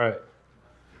All right.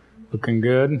 Looking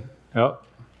good. Oh.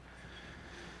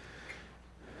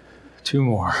 Two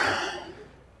more.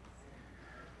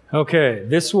 Okay,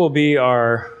 this will be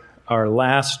our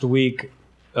last week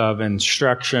of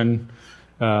instruction,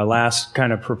 last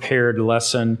kind of prepared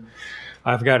lesson.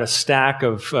 I've got a stack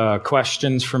of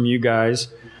questions from you guys.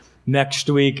 Next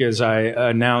week, as I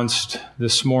announced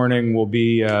this morning, will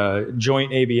be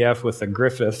joint ABF with the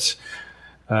Griffiths.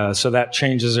 So that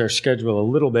changes our schedule a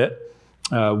little bit.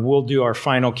 We'll do our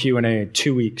final Q&A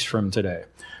 2 weeks from today.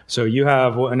 So you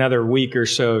have another week or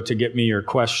so to get me your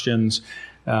questions.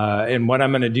 And what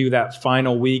I'm going to do that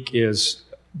final week is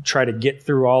try to get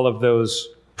through all of those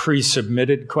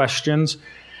pre-submitted questions.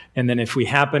 And then if we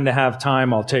happen to have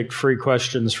time, I'll take free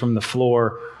questions from the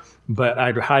floor. But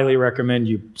I'd highly recommend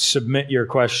you submit your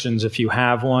questions if you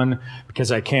have one,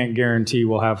 because I can't guarantee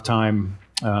we'll have time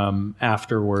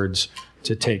afterwards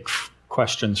to take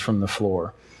questions from the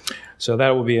floor. So that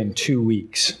will be in 2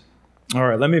 weeks. All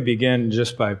right, let me begin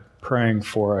just by praying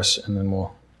for us, and then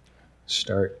we'll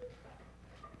start.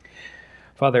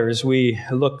 Father, as we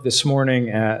look this morning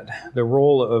at the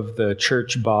role of the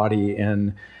church body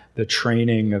in the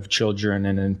training of children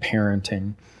and in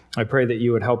parenting, I pray that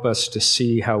you would help us to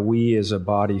see how we as a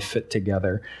body fit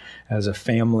together, as a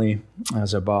family,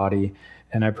 as a body.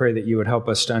 And I pray that you would help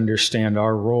us to understand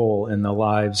our role in the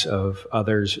lives of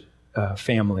others'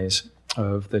 families,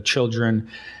 of the children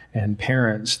and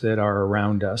parents that are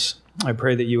around us. I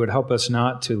pray that you would help us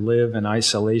not to live in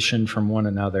isolation from one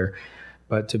another,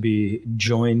 but to be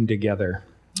joined together,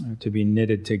 to be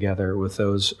knitted together with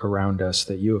those around us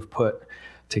that you have put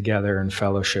together in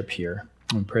fellowship here.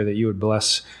 I pray that you would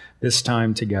bless this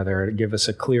time together and give us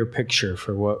a clear picture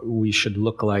for what we should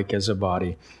look like as a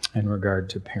body in regard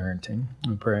to parenting.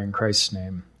 I pray in Christ's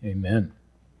name, amen.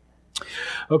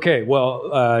 Okay,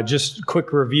 well, just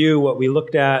quick review. What we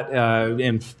looked at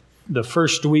in the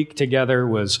first week together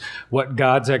was what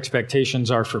God's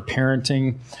expectations are for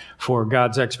parenting, for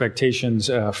God's expectations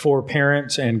for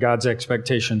parents, and God's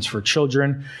expectations for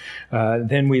children.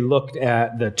 Then we looked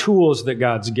at the tools that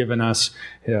God's given us,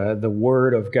 the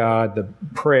Word of God, the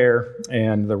prayer,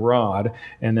 and the rod.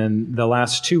 And then the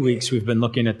last 2 weeks, we've been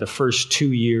looking at the first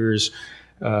 2 years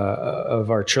of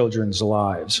our children's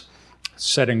lives,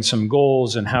 setting some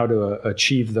goals and how to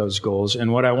achieve those goals.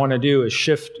 And what I want to do is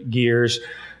shift gears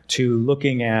to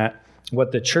looking at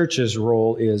what the church's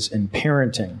role is in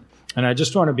parenting. And I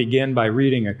just want to begin by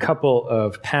reading a couple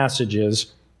of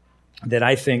passages that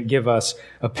I think give us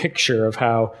a picture of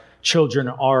how children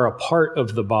are a part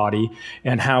of the body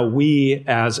and how we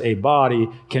as a body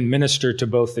can minister to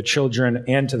both the children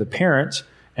and to the parents,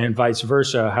 and vice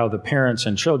versa, how the parents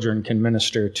and children can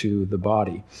minister to the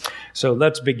body. So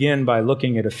let's begin by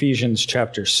looking at Ephesians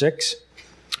chapter 6.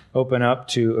 Open up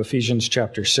to Ephesians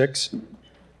chapter 6.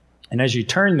 And as you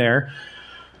turn there,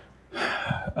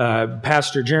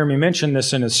 Pastor Jeremy mentioned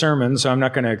this in his sermon, so I'm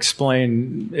not going to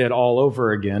explain it all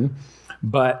over again.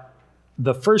 But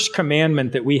the first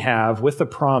commandment that we have with the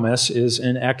promise is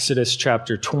in Exodus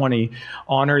chapter 20,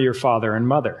 honor your father and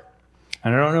mother.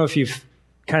 And I don't know if you've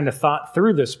kind of thought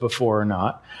through this before or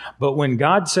not, but when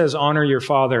God says honor your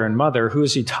father and mother, who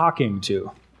is he talking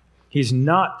to? He's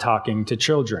not talking to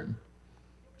children.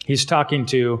 He's talking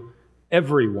to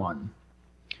everyone.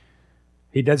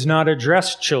 He does not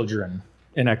address children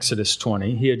in Exodus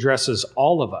 20. He addresses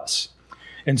all of us.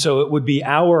 And so it would be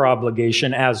our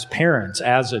obligation as parents,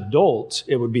 as adults,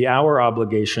 it would be our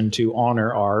obligation to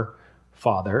honor our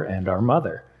father and our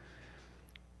mother.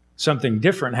 Something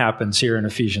different happens here in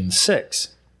Ephesians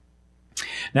 6.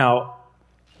 Now,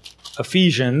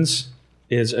 Ephesians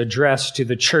is addressed to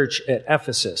the church at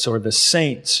Ephesus, or the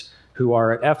saints who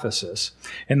are at Ephesus.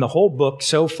 And the whole book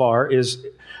so far is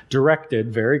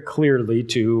directed very clearly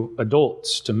to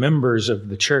adults, to members of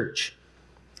the church.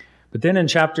 But then in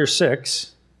chapter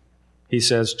 6, he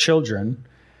says, children,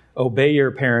 obey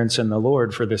your parents in the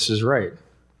Lord, for this is right.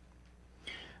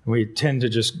 We tend to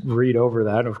just read over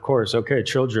that, of course. Okay,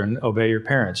 children, obey your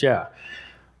parents. Yeah.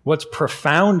 What's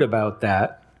profound about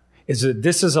that is that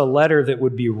this is a letter that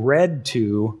would be read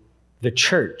to the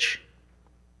church.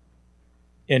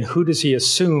 And who does he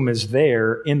assume is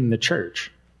there in the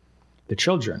church? The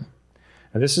children.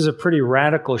 Now, this is a pretty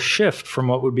radical shift from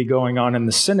what would be going on in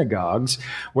the synagogues,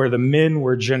 where the men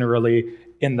were generally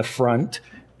in the front.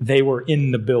 They were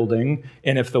in the building.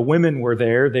 And if the women were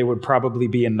there, they would probably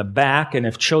be in the back. And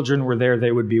if children were there,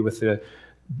 they would be with the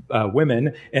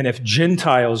women. And if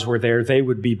Gentiles were there, they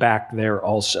would be back there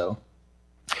also.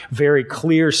 Very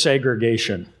clear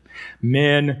segregation.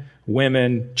 Men,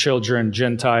 women, children,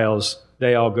 Gentiles,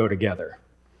 they all go together.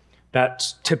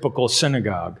 That's typical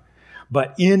synagogue.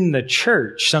 But in the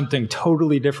church, something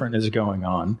totally different is going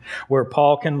on, where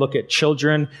Paul can look at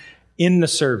children in the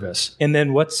service. And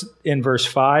then what's in verse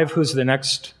 5? Who's the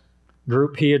next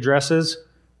group he addresses?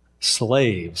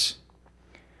 Slaves.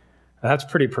 That's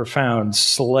pretty profound.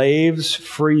 Slaves,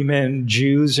 freemen,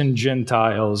 Jews, and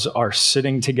Gentiles are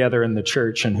sitting together in the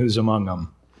church, and who's among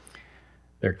them?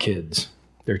 Their kids.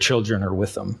 Their children are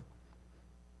with them.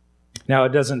 Now, it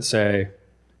doesn't say,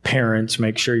 parents,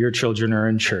 make sure your children are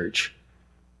in church.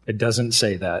 It doesn't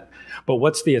say that. But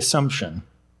what's the assumption?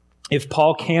 If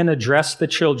Paul can address the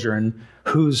children,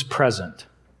 who's present?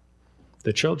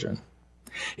 The children.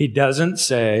 He doesn't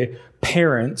say,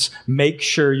 parents, make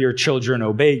sure your children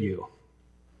obey you.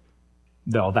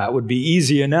 Though that would be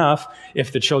easy enough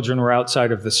if the children were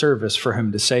outside of the service for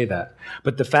him to say that.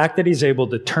 But the fact that he's able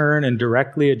to turn and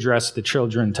directly address the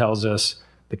children tells us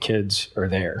the kids are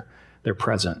there. They're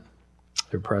present.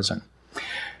 They're present.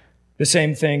 The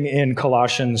same thing in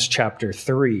Colossians chapter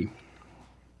 3,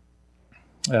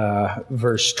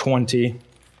 verse 20.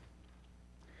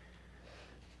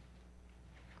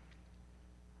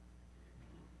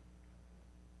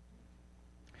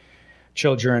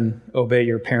 Children, obey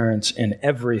your parents in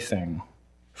everything,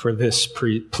 for this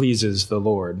pleases the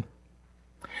Lord.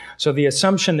 So the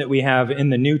assumption that we have in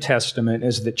the New Testament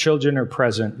is that children are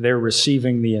present, they're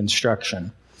receiving the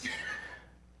instruction.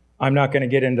 I'm not going to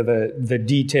get into the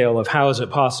detail of how is it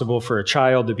possible for a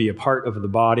child to be a part of the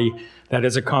body. That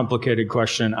is a complicated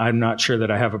question. I'm not sure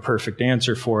that I have a perfect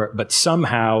answer for it, but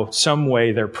somehow, some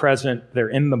way, they're present, they're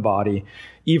in the body,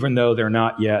 even though they're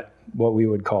not yet what we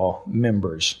would call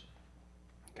members.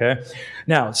 Okay.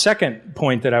 Now, second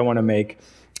point that I want to make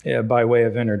by way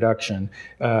of introduction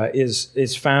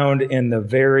is found in the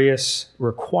various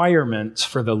requirements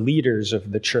for the leaders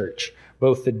of the church,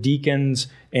 both the deacons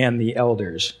and the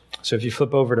elders. So if you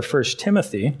flip over to 1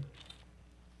 Timothy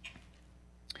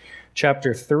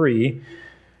chapter 3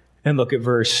 and look at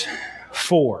verse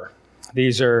 4.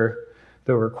 These are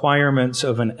the requirements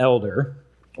of an elder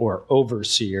or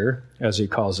overseer, as he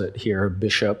calls it here,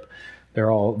 bishop.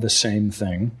 They're all the same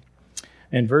thing.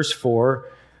 In verse 4,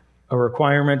 a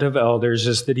requirement of elders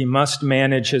is that he must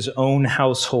manage his own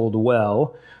household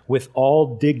well, with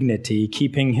all dignity,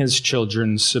 keeping his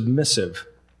children submissive.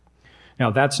 Now,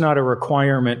 that's not a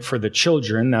requirement for the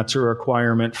children. That's a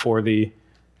requirement for the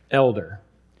elder.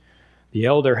 The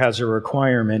elder has a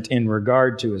requirement in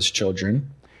regard to his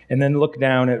children. And then look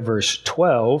down at verse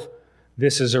 12.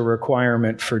 This is a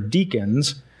requirement for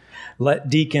deacons. Let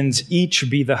deacons each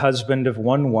be the husband of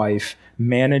one wife,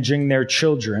 managing their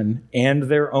children and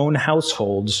their own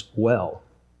households well.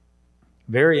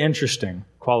 Very interesting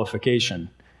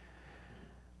qualification.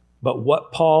 But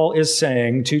what Paul is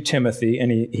saying to Timothy,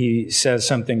 and he says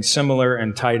something similar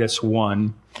in Titus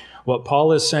 1, what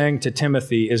Paul is saying to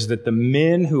Timothy is that the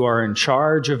men who are in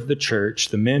charge of the church,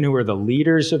 the men who are the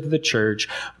leaders of the church,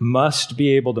 must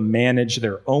be able to manage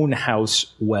their own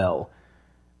house well.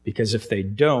 Because if they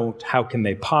don't, how can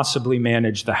they possibly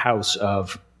manage the house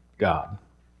of God?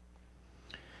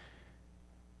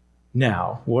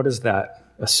 Now, what does that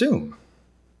assume?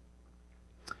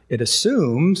 It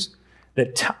assumes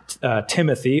that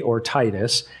Timothy or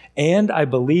Titus, and I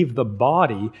believe the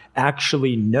body,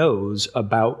 actually knows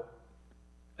about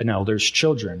an elder's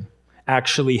children,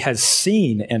 actually has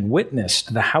seen and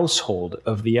witnessed the household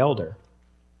of the elder.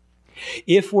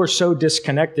 If we're so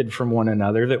disconnected from one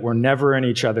another that we're never in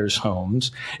each other's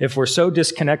homes, if we're so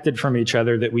disconnected from each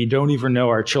other that we don't even know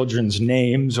our children's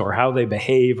names or how they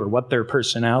behave or what their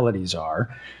personalities are,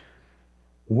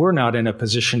 we're not in a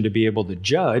position to be able to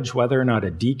judge whether or not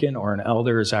a deacon or an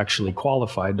elder is actually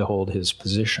qualified to hold his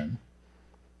position.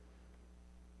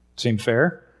 Seem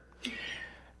fair?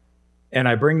 And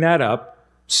I bring that up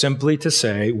simply to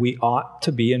say we ought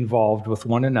to be involved with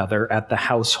one another at the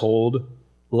household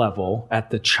level, at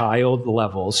the child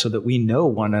level, so that we know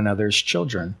one another's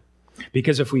children.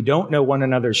 Because if we don't know one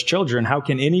another's children, how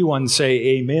can anyone say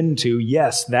amen to,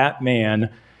 yes, that man,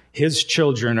 his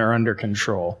children are under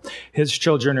control. His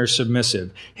children are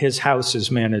submissive. His house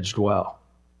is managed well.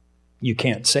 You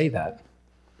can't say that.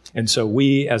 And so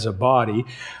we as a body,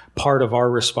 part of our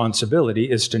responsibility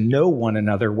is to know one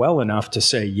another well enough to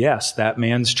say, yes, that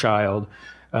man's child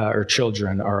or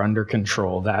children are under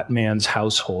control. That man's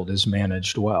household is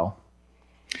managed well.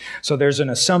 So there's an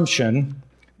assumption.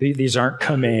 These aren't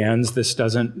commands. This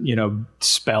doesn't,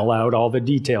 spell out all the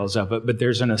details of it, but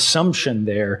there's an assumption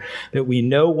there that we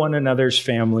know one another's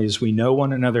families, we know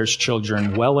one another's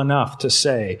children well enough to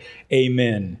say,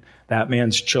 amen, that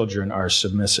man's children are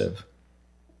submissive.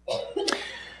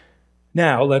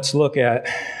 Now, let's look at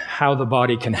how the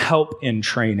body can help in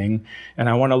training. And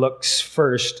I want to look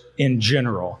first in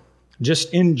general.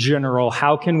 Just in general,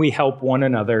 how can we help one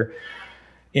another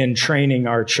in training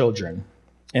our children?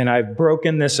 And I've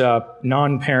broken this up,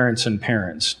 non-parents and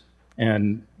parents.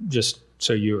 And just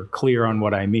so you're clear on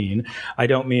what I mean, I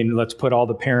don't mean let's put all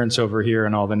the parents over here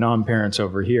and all the non-parents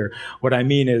over here. What I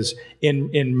mean is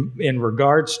in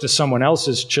regards to someone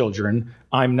else's children,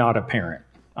 I'm not a parent.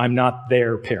 I'm not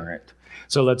their parent.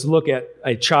 So let's look at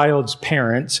a child's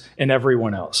parents and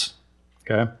everyone else,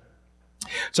 okay?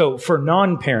 So for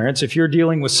non-parents, if you're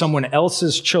dealing with someone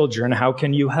else's children, how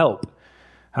can you help?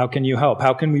 How can you help?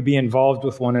 How can we be involved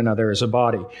with one another as a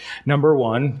body? Number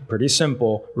one, pretty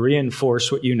simple,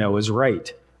 reinforce what you know is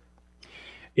right.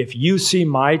 If you see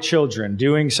my children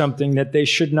doing something that they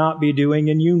should not be doing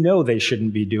and you know they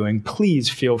shouldn't be doing, please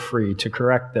feel free to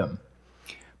correct them.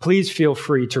 Please feel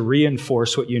free to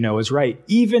reinforce what you know is right,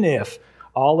 even if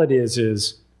all it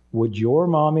is, would your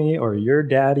mommy or your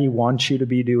daddy want you to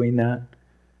be doing that?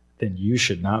 Then you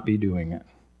should not be doing it.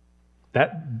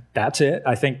 That's it.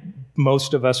 I think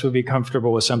most of us would be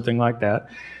comfortable with something like that.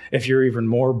 If you're even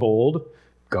more bold,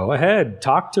 go ahead,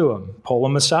 talk to them, pull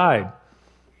them aside.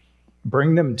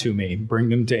 Bring them to me, bring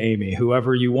them to Amy,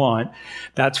 whoever you want.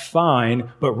 That's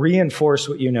fine, but reinforce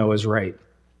what you know is right.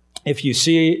 If you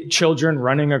see children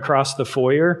running across the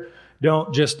foyer,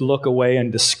 don't just look away in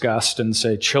disgust and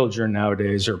say children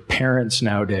nowadays or parents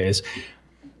nowadays.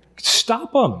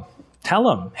 Stop them. Tell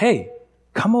them, hey,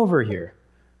 come over here.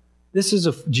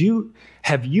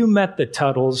 Have you met the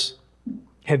Tuttles?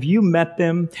 Have you met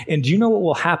them? And do you know what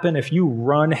will happen if you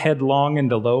run headlong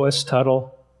into Lois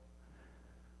Tuttle?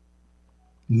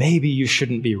 Maybe you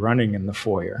shouldn't be running in the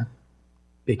foyer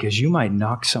because you might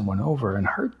knock someone over and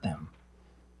hurt them.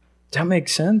 Does that make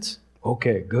sense?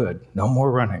 Okay, good. No more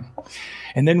running.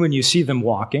 And then when you see them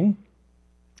walking,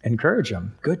 encourage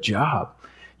them. Good job.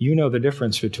 You know the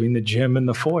difference between the gym and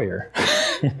the foyer.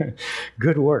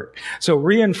 Good work. So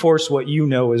reinforce what you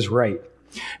know is right.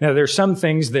 Now, there's some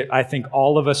things that I think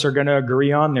all of us are going to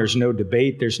agree on. There's no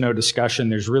debate. There's no discussion.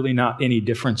 There's really not any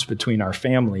difference between our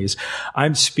families.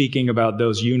 I'm speaking about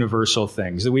those universal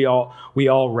things that we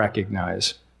all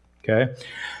recognize. Okay?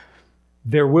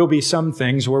 There will be some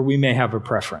things where we may have a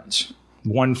preference.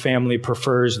 One family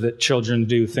prefers that children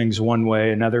do things one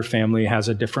way. Another family has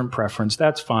a different preference.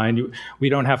 That's fine. We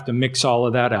don't have to mix all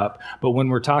of that up. But when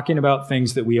we're talking about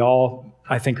things that we all,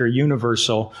 I think, are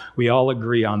universal, we all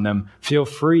agree on them, feel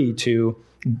free to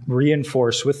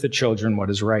reinforce with the children what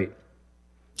is right.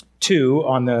 2,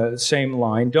 on the same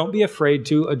line, don't be afraid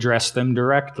to address them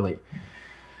directly.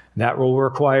 That will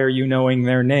require you knowing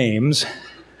their names,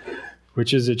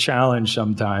 which is a challenge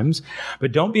sometimes,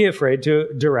 but don't be afraid to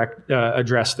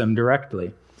address them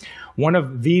directly. One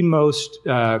of the most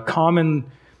commonly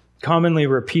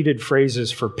repeated phrases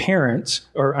for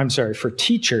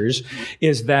teachers,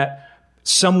 is that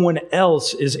someone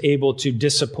else is able to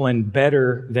discipline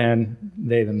better than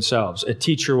they themselves. A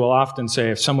teacher will often say,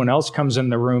 if someone else comes in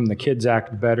the room, the kids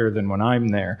act better than when I'm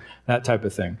there, that type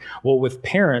of thing. Well, with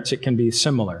parents, it can be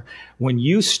similar. When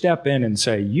you step in and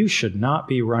say, you should not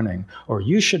be running, or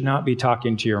you should not be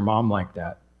talking to your mom like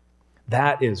that,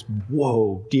 that is,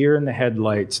 whoa, deer in the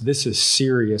headlights. This is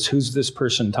serious. Who's this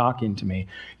person talking to me?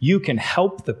 You can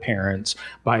help the parents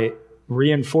by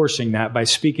reinforcing that, by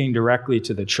speaking directly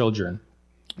to the children.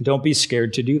 Don't be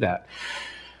scared to do that.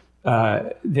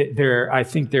 I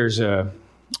think there's a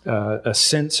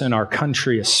sense in our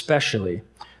country especially,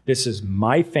 this is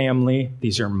my family,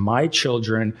 these are my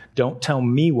children, don't tell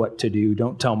me what to do,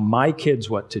 don't tell my kids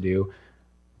what to do.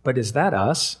 But is that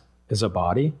us as a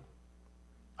body?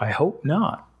 I hope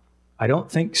not. I don't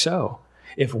think so.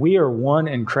 If we are one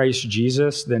in Christ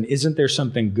Jesus, then isn't there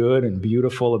something good and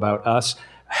beautiful about us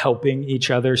helping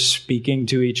each other, speaking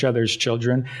to each other's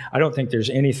children? I don't think there's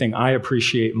anything I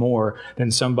appreciate more than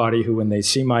somebody who, when they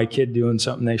see my kid doing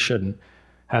something they shouldn't,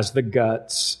 has the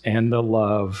guts and the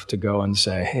love to go and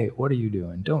say, hey, what are you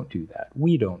doing? Don't do that.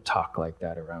 We don't talk like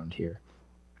that around here.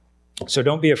 So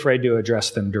don't be afraid to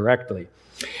address them directly.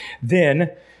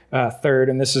 Then, third,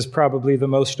 and this is probably the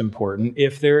most important,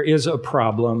 if there is a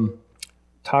problem,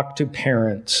 talk to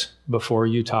parents before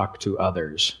you talk to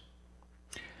others.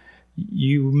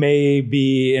 You may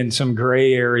be in some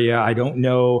gray area. I don't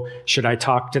know. Should I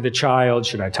talk to the child?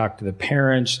 Should I talk to the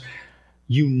parents?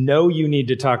 You know you need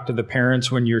to talk to the parents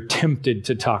when you're tempted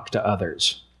to talk to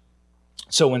others.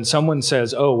 So when someone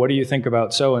says, oh, what do you think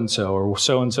about so-and-so or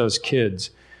so-and-so's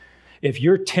kids? If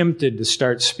you're tempted to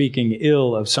start speaking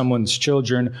ill of someone's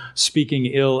children, speaking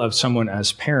ill of someone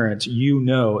as parents, you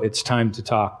know it's time to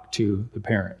talk to the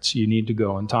parents. You need to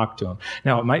go and talk to them.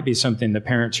 Now, it might be something the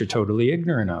parents are totally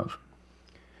ignorant of.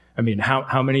 I mean,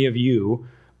 how many of you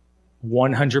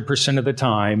 100% of the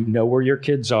time know where your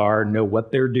kids are, know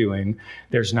what they're doing?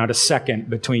 There's not a second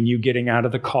between you getting out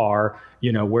of the car,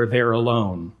 where they're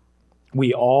alone.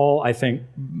 We all, I think,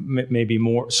 maybe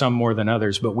some more than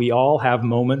others, but we all have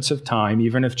moments of time,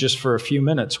 even if just for a few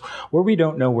minutes, where we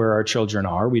don't know where our children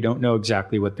are. We don't know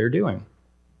exactly what they're doing,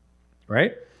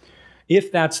 right?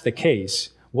 If that's the case,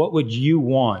 what would you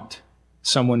want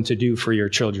someone to do for your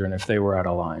children if they were out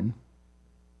of line?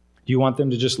 Do you want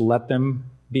them to just let them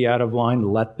be out of line,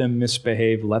 let them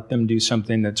misbehave, let them do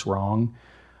something that's wrong?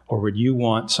 Or would you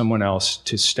want someone else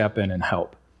to step in and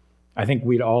help? I think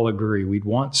we'd all agree we'd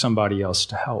want somebody else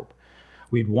to help.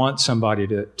 We'd want somebody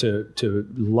to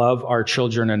love our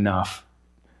children enough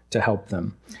to help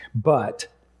them. But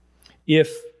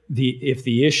if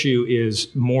the issue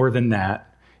is more than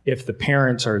that, if the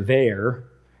parents are there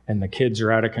and the kids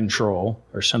are out of control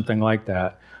or something like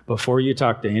that, before you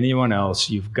talk to anyone else,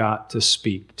 you've got to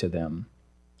speak to them.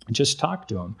 Just talk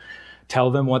to them.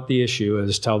 Tell them what the issue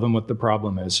is. Tell them what the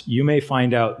problem is. You may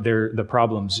find out the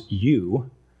problem's you,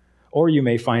 or you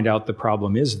may find out the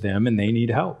problem is them and they need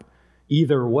help.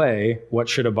 Either way, what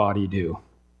should a body do?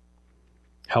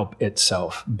 Help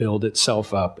itself, build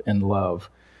itself up in love.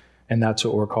 And that's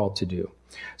what we're called to do.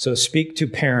 So speak to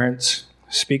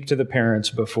the parents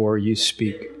before you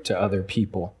speak to other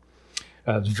people.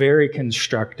 Very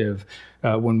constructive.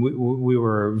 When we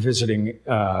were visiting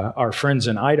our friends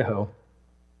in Idaho,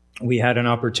 we had an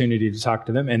opportunity to talk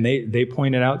to them, and they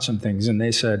pointed out some things, and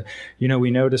they said, we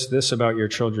noticed this about your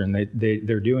children.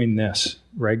 They're doing this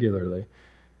regularly.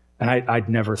 And I'd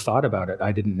never thought about it.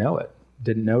 I didn't know it,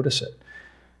 didn't notice it.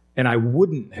 And I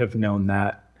wouldn't have known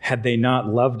that had they not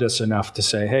loved us enough to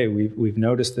say, hey, we've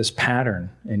noticed this pattern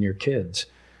in your kids.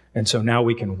 And so now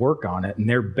we can work on it, and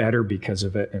they're better because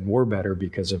of it, and we're better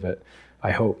because of it,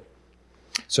 I hope.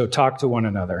 So talk to one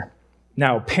another.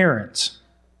 Now, parents,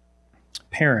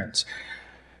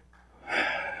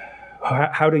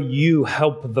 how do you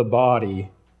help the body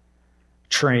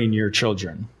train your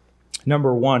children?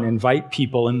 Number one, invite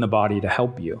people in the body to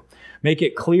help you. Make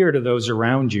it clear to those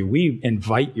around you, we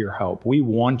invite your help. We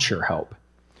want your help.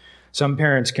 Some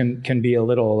parents can be a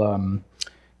little,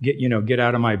 get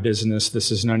out of my business.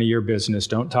 This is none of your business.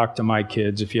 Don't talk to my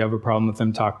kids. If you have a problem with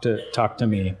them, talk to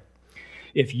me.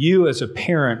 If you as a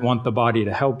parent want the body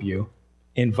to help you,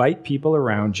 invite people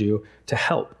around you to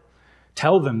help.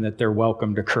 Tell them that they're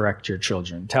welcome to correct your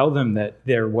children. Tell them that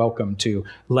they're welcome to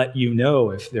let you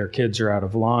know if their kids are out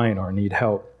of line or need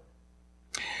help.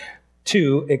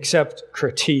 2, accept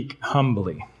critique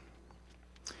humbly.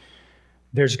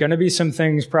 There's going to be some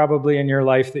things probably in your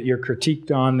life that you're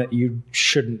critiqued on that you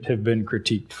shouldn't have been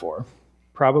critiqued for.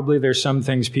 Probably there's some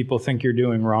things people think you're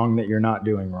doing wrong that you're not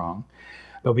doing wrong.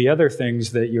 There'll be other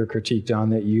things that you're critiqued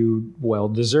on that you well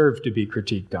deserve to be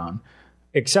critiqued on.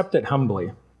 Accept it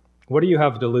humbly. What do you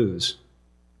have to lose?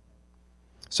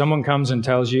 Someone comes and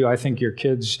tells you, I think your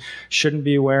kids shouldn't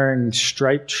be wearing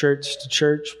striped shirts to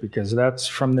church because that's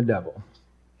from the devil.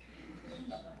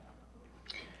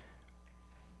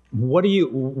 What do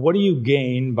you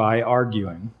gain by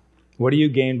arguing? What do you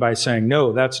gain by saying,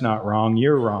 no, that's not wrong,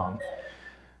 you're wrong?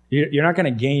 You're not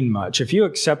going to gain much. If you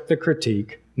accept the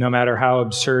critique, no matter how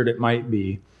absurd it might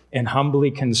be, and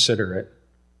humbly consider it,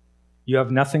 you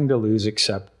have nothing to lose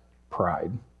except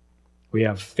pride. We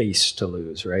have face to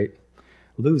lose, right?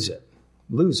 Lose it.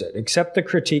 Lose it. Accept the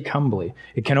critique humbly.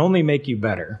 It can only make you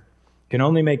better. It can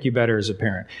only make you better as a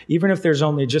parent. Even if there's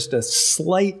only just a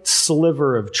slight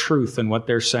sliver of truth in what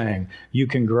they're saying, you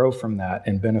can grow from that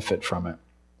and benefit from it.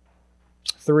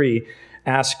 3,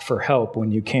 ask for help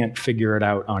when you can't figure it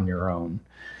out on your own.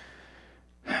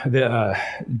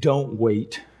 Don't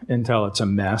wait until it's a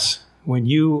mess. When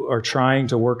you are trying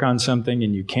to work on something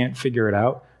and you can't figure it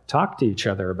out, talk to each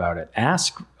other about it.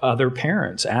 Ask other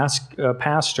parents. Ask a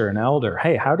pastor, an elder,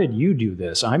 hey, how did you do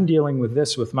this? I'm dealing with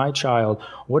this with my child.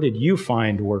 What did you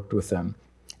find worked with them?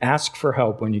 Ask for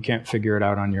help when you can't figure it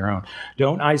out on your own.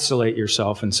 Don't isolate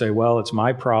yourself and say, well, it's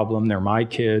my problem. They're my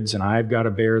kids and I've got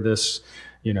to bear this,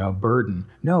 burden.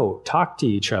 No, talk to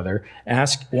each other.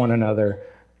 Ask one another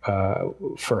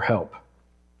for help.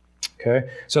 Okay?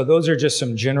 So those are just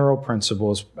some general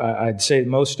principles. I'd say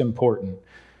most important.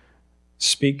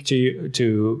 Speak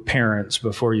to parents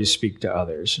before you speak to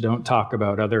others. Don't talk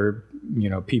about other,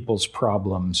 people's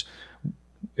problems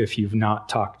if you've not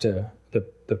talked to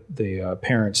the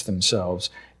parents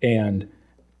themselves. And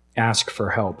ask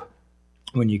for help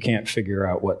when you can't figure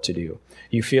out what to do.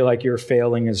 You feel like you're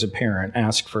failing as a parent,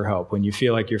 ask for help. When you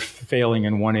feel like you're failing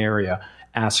in one area,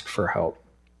 ask for help.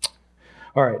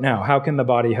 All right, now, how can the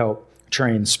body help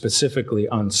train specifically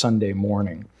on Sunday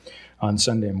morning?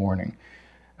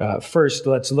 First,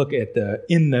 let's look at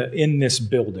in this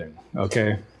building,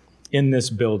 okay? In this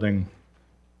building,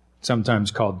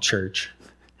 sometimes called church.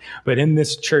 But in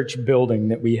this church building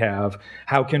that we have,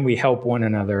 how can we help one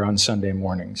another on Sunday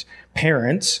mornings?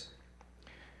 Parents,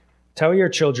 tell your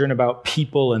children about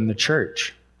people in the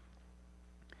church.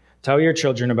 Tell your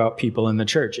children about people in the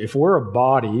church. If we're a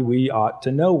body, we ought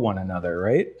to know one another,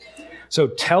 right? So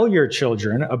tell your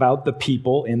children about the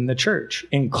people in the church.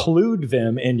 Include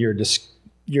them in your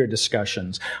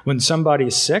discussions. When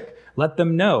somebody's sick, let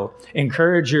them know.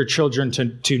 Encourage your children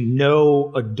to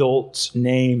know adults'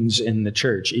 names in the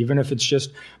church, even if it's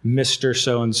just Mr.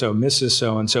 So-and-so, Mrs.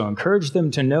 So-and-so. Encourage them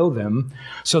to know them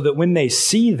so that when they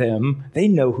see them, they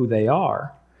know who they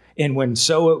are. And when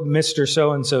Mr.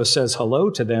 So-and-so says hello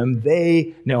to them,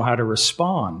 they know how to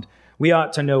respond. We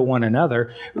ought to know one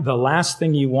another. The last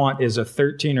thing you want is a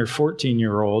 13 or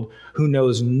 14-year-old who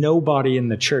knows nobody in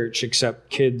the church except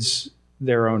kids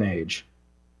their own age.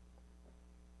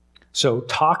 So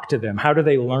talk to them. How do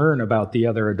they learn about the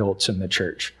other adults in the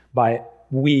church? By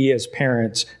we as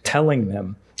parents telling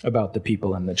them about the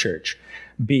people in the church.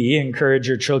 B, encourage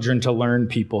your children to learn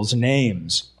people's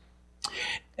names.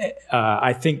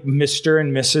 I think Mr.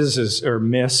 and Mrs. or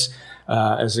Miss,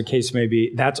 as the case may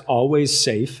be, that's always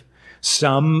safe.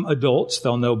 Some adults,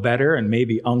 they'll know better, and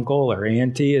maybe uncle or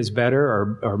auntie is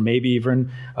better, or maybe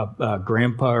even a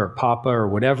grandpa or papa or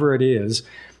whatever it is.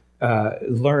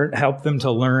 Help them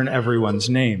to learn everyone's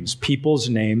names, people's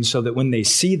names, so that when they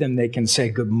see them, they can say,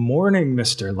 "Good morning,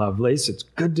 Mr. Lovelace. It's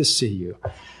good to see you.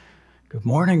 Good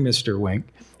morning, Mr. Wink."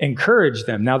 Encourage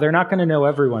them. Now, they're not going to know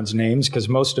everyone's names because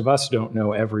most of us don't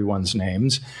know everyone's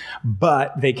names,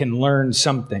 but they can learn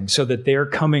something so that they're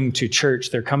coming to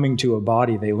church, they're coming to a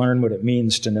body, they learn what it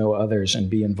means to know others and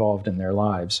be involved in their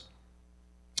lives.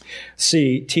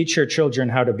 C, teach your children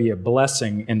how to be a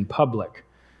blessing in public.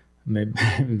 Maybe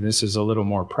this is a little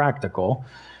more practical.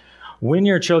 When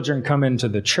your children come into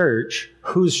the church,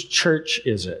 whose church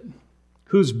is it?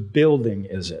 Whose building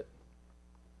is it?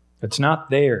 It's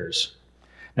not theirs.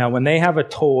 Now, when they have a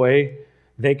toy,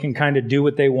 they can kind of do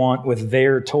what they want with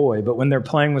their toy. But when they're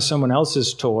playing with someone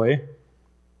else's toy,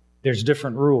 there's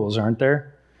different rules, aren't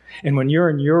there? And when you're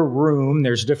in your room,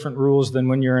 there's different rules than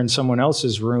when you're in someone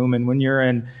else's room. And when you're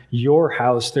in your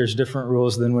house, there's different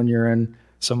rules than when you're in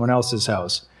someone else's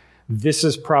house. This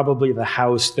is probably the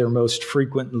house they're most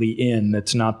frequently in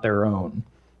that's not their own.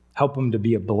 Help them to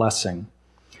be a blessing.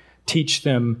 Teach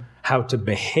them how to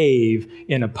behave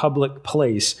in a public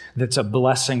place that's a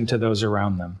blessing to those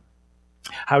around them.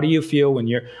 How do you feel when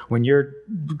you're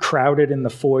crowded in the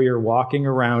foyer walking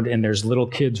around and there's little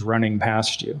kids running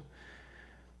past you?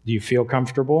 Do you feel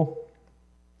comfortable?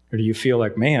 Or do you feel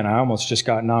like, man, I almost just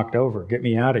got knocked over. Get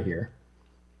me out of here.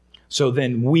 So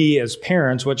then we as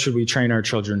parents, what should we train our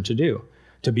children to do?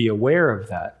 To be aware of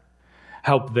that.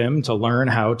 Help them to learn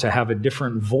how to have a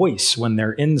different voice when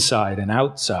they're inside and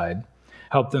outside.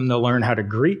 Help them to learn how to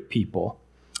greet people,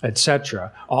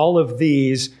 etc. All of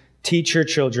these teach your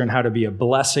children how to be a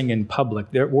blessing in public.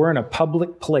 We're in a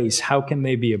public place. How can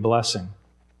they be a blessing?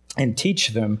 And teach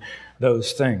them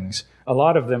those things. A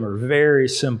lot of them are very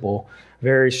simple,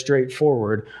 very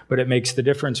straightforward, but it makes the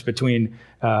difference between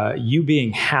you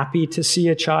being happy to see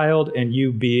a child and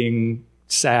you being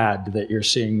sad that you're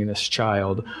seeing this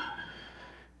child.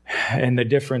 And the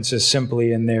difference is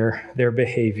simply in their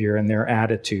behavior and their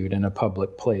attitude in a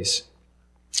public place.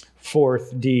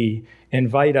 Fourth, D,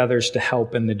 invite others to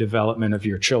help in the development of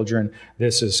your children.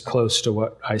 This is close to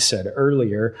what I said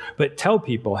earlier, but tell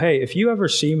people, hey, if you ever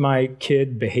see my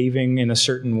kid behaving in a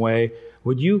certain way,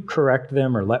 would you correct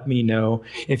them or let me know?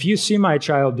 If you see my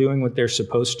child doing what they're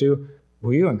supposed to,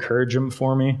 will you encourage them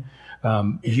for me?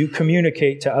 You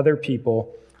communicate to other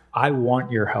people, I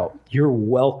want your help. You're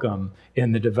welcome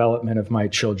in the development of my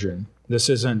children. This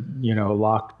isn't, a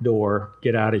locked door,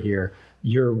 get out of here.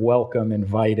 You're welcome,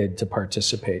 invited to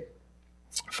participate.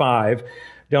 5,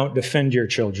 don't defend your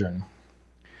children.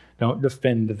 Don't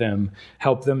defend them.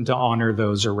 Help them to honor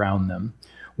those around them.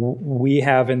 We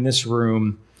have in this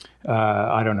room,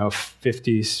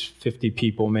 50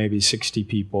 people, maybe 60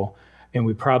 people, and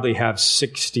we probably have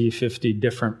 50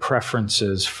 different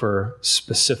preferences for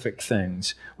specific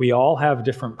things. We all have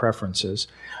different preferences.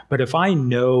 But if I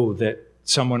know that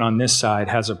someone on this side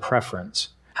has a preference,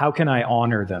 how can I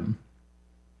honor them?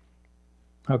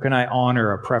 How can I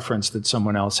honor a preference that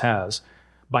someone else has?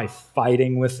 by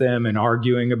fighting with them and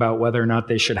arguing about whether or not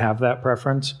they should have that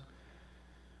preference?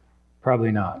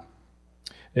 Probably not.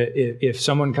 If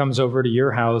someone comes over to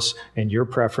your house and your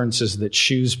preference is that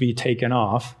shoes be taken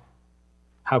off,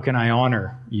 how can I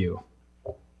honor you?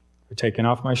 For taking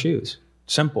off my shoes.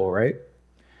 Simple, right?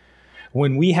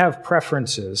 When we have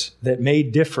preferences that may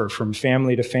differ from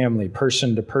family to family,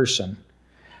 person to person,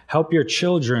 help your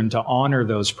children to honor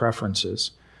those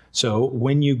preferences. So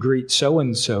when you greet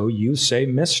so-and-so, you say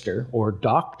Mr. or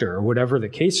Doctor or whatever the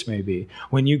case may be.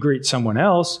 When you greet someone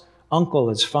else, Uncle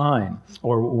is fine,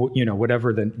 or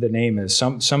whatever the name is.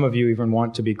 Some of you even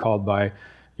want to be called by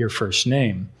your first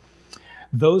name.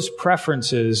 Those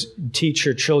preferences teach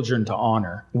your children to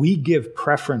honor. We give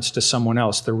preference to someone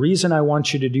else. The reason I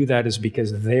want you to do that is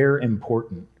because they're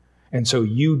important. And so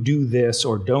you do this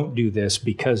or don't do this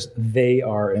because they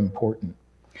are important.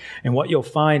 And what you'll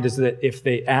find is that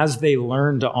as they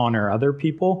learn to honor other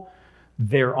people,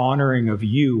 their honoring of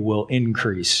you will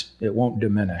increase. It won't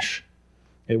diminish.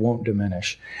 It won't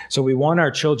diminish. So we want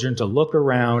our children to look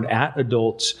around at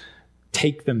adults,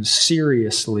 take them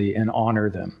seriously, and honor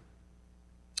them.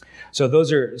 So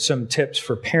those are some tips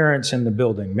for parents in the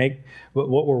building. What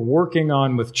we're working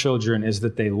on with children is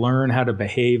that they learn how to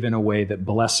behave in a way that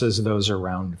blesses those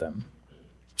around them.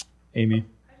 Amy? I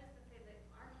just want to say that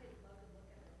our kids love to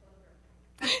look at the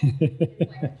photographs. It's like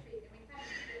a treat. And we kind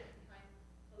of keep it behind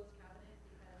closed cabinets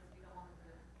because we don't want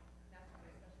them to mess with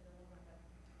it, especially the little one.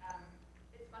 But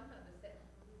it's fun for them to sit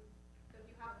and move. So if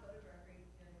you have a photograph where then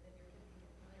your kids can get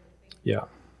familiar with faces and names, and you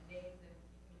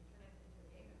can turn it into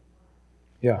a game if you want.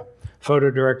 Yeah.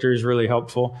 Photo director is really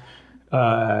helpful.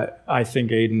 I think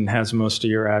Aiden has most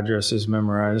of your addresses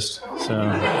memorized. So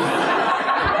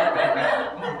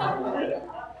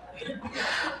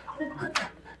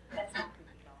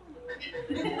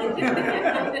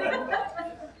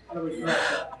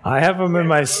I have them in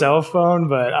my cell phone,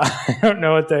 but I don't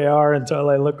know what they are until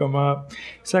I look them up.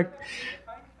 It's like,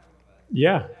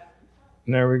 yeah,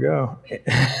 there we go.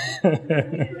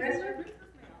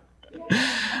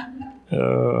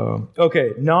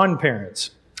 Okay,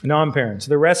 non-parents,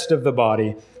 the rest of the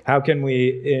body. How can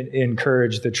we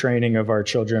encourage the training of our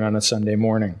children on a Sunday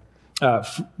morning?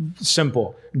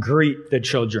 Simple, greet the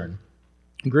children.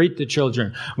 Greet the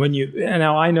children.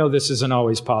 Now I know this isn't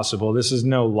always possible. This is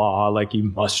no law, like you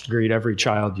must greet every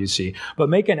child you see. But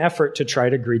make an effort to try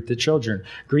to greet the children.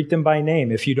 Greet them by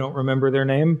name. If you don't remember their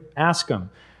name, ask them.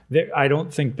 I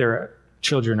don't think their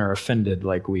children are offended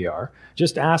like we are.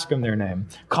 Just ask them their name.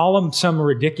 Call them some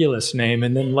ridiculous name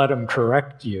and then let them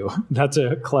correct you. That's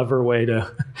a clever way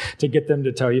to get them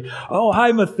to tell you, oh,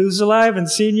 hi, Methuselah, I haven't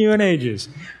seen you in ages.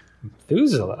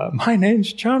 Methuselah? My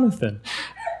name's Jonathan.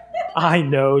 I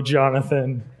know,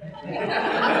 Jonathan.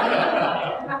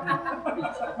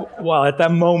 Well, at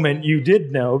that moment, you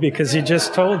did know because he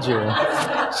just told you.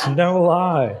 It's no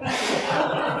lie.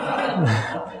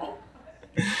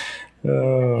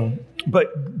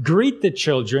 But greet the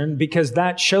children because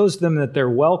that shows them that they're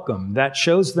welcome. That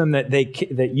shows them that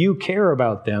that you care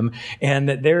about them and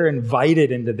that they're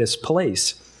invited into this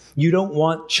place. You don't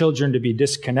want children to be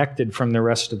disconnected from the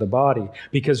rest of the body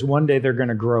because one day they're going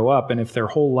to grow up, and if their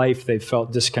whole life they've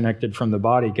felt disconnected from the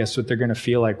body, guess what they're going to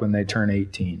feel like when they turn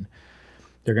 18?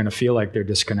 They're going to feel like they're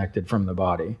disconnected from the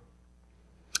body.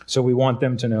 So we want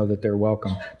them to know that they're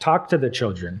welcome. Talk to the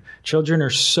children. Children are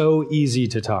so easy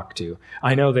to talk to.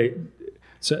 I know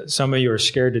some of you are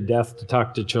scared to death to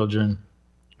talk to children.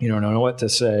 You don't know what to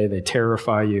say. They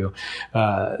terrify you.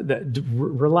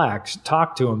 Relax.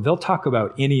 Talk to them. They'll talk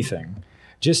about anything.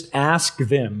 Just ask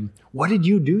them, what did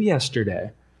you do yesterday?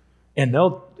 And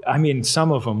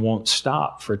some of them won't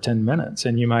stop for 10 minutes.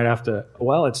 And you might have to,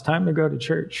 it's time to go to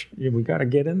church. We got to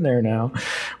get in there now.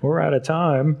 We're out of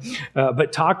time.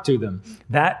 But talk to them.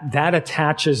 That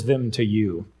attaches them to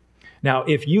you. Now,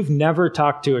 if you've never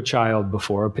talked to a child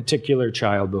before, a particular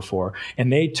child before,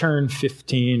 and they turn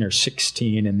 15 or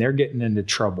 16 and they're getting into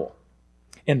trouble,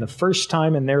 and the first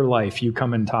time in their life you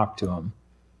come and talk to them,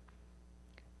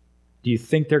 do you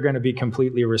think they're going to be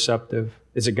completely receptive?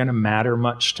 Is it going to matter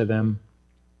much to them?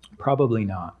 Probably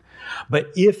not. But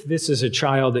if this is a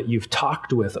child that you've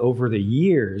talked with over the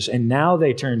years, and now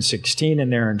they turn 16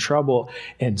 and they're in trouble,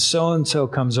 and so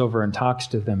comes over and talks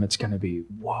to them, it's going to be,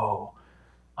 whoa.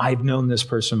 I've known this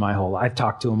person my whole life. I've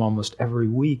talked to them almost every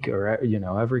week or,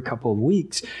 every couple of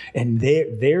weeks. And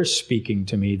they're speaking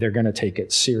to me. They're going to take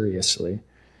it seriously.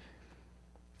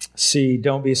 C,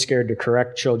 don't be scared to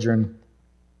correct children.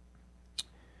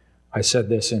 I said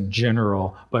this in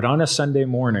general, but on a Sunday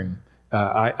morning,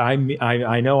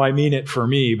 I know I mean it for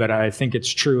me, but I think it's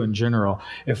true in general.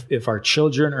 If our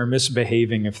children are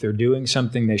misbehaving, if they're doing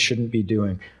something they shouldn't be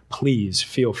doing, please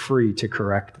feel free to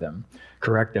correct them.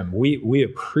 We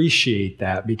appreciate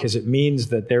that because it means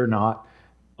that they're not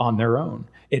on their own.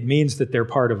 It means that they're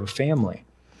part of a family.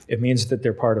 It means that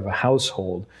they're part of a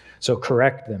household. So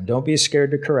correct them. Don't be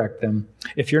scared to correct them.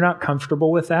 If you're not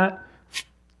comfortable with that,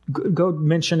 go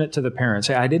mention it to the parents.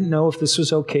 Hey, I didn't know if this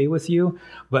was okay with you,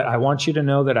 but I want you to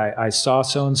know that I saw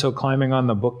so-and-so climbing on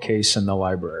the bookcase in the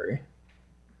library.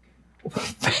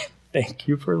 Thank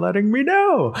you for letting me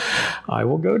know. I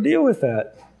will go deal with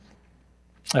that.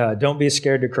 Don't be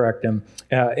scared to correct them.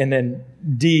 And then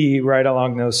D, right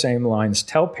along those same lines,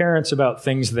 tell parents about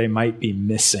things they might be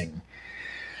missing.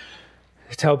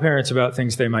 Tell parents about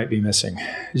things they might be missing.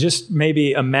 Just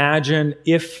maybe imagine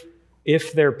if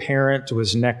their parent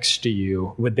was next to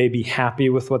you, would they be happy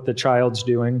with what the child's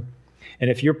doing? And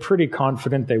if you're pretty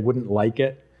confident they wouldn't like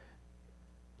it,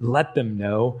 let them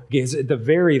know. Because at the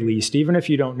very least, even if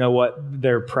you don't know what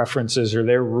their preferences or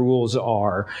their rules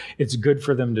are, it's good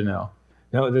for them to know.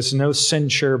 No, there's no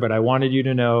censure, but I wanted you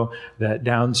to know that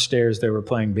downstairs they were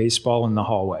playing baseball in the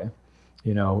hallway,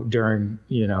 during,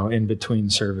 in between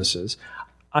services.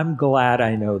 I'm glad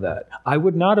I know that. I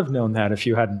would not have known that if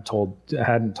you hadn't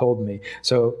told me.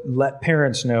 So let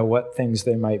parents know what things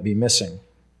they might be missing,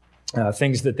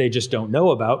 things that they just don't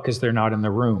know about because they're not in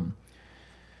the room.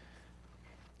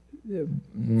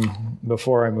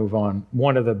 Before I move on,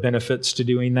 one of the benefits to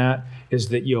doing that is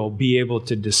that you'll be able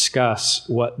to discuss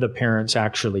what the parents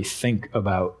actually think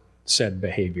about said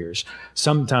behaviors.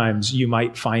 Sometimes you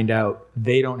might find out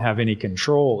they don't have any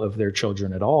control of their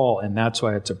children at all, and that's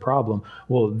why it's a problem.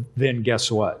 Well, then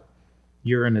guess what?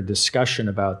 You're in a discussion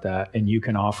about that, and you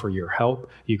can offer your help,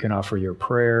 you can offer your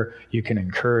prayer, you can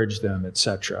encourage them,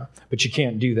 etc. But you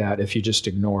can't do that if you just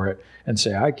ignore it and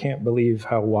say, I can't believe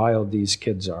how wild these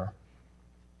kids are.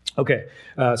 Okay,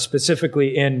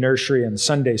 specifically in nursery and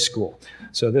Sunday school.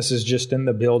 So this is just in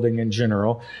the building in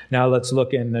general. Now let's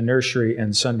look in the nursery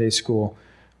and Sunday school.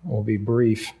 We'll be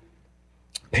brief.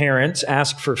 Parents,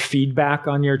 ask for feedback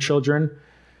on your children.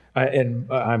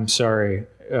 I'm sorry,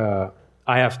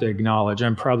 I have to acknowledge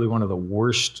I'm probably one of the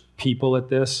worst people at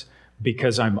this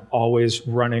because I'm always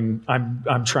running.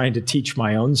 I'm trying to teach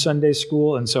my own Sunday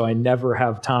school, and so I never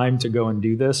have time to go and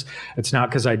do this. It's not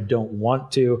because I don't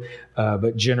want to,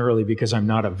 but generally because I'm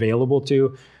not available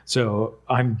to. So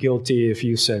I'm guilty if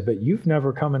you say, but you've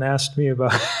never come and asked me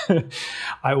about.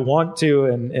 I want to,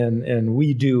 and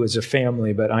we do as a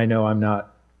family, but I know I'm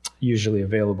not usually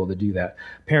available to do that.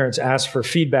 Parents, ask for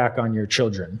feedback on your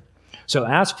children. So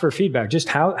ask for feedback. Just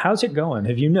how's it going?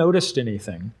 Have you noticed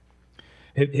anything?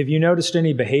 Have you noticed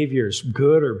any behaviors,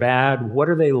 good or bad? What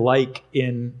are they like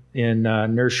in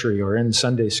nursery or in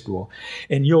Sunday school?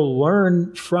 And you'll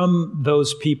learn from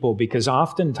those people because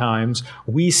oftentimes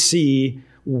we see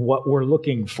what we're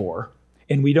looking for,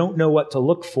 and we don't know what to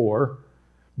look for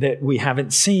that we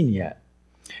haven't seen yet.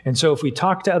 And so if we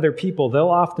talk to other people, they'll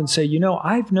often say,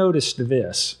 I've noticed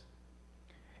this.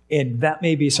 And that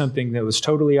may be something that was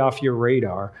totally off your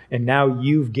radar, and now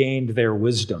you've gained their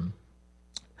wisdom.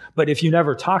 But if you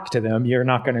never talk to them, you're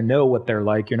not going to know what they're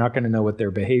like. You're not going to know what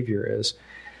their behavior is.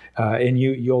 And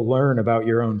you'll learn about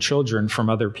your own children from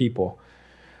other people.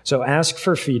 So ask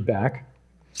for feedback.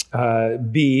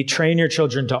 B, train your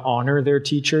children to honor their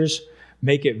teachers.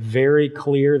 Make it very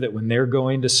clear that when they're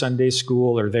going to Sunday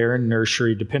school or they're in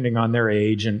nursery, depending on their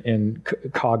age and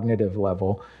cognitive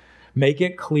level, make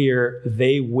it clear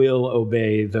they will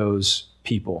obey those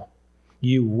people.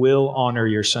 You will honor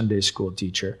your Sunday school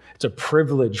teacher. It's a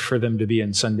privilege for them to be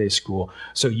in Sunday school.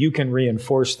 So you can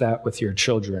reinforce that with your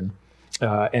children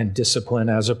and discipline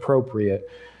as appropriate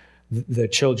the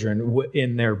children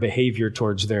in their behavior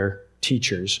towards their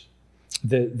teachers.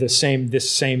 This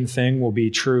same thing will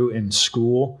be true in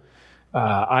school.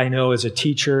 I know as a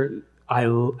teacher, I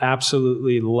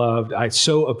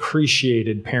so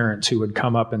appreciated parents who would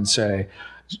come up and say,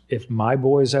 if my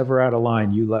boy's ever out of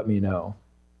line, you let me know.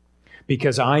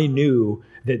 Because I knew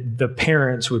that the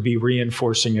parents would be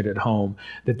reinforcing it at home,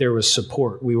 that there was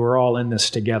support. We were all in this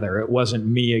together. It wasn't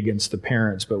me against the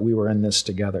parents, but we were in this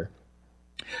together.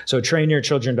 So train your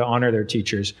children to honor their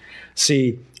teachers.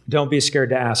 C, don't be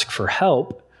scared to ask for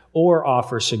help or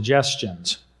offer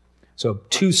suggestions. So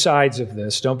two sides of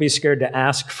this. Don't be scared to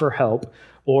ask for help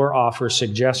or offer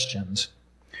suggestions.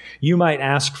 You might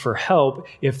ask for help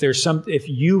if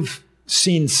you've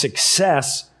seen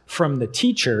success from the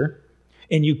teacher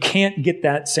and you can't get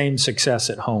that same success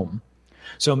at home.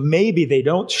 So maybe they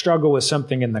don't struggle with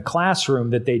something in the classroom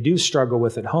that they do struggle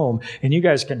with at home, and you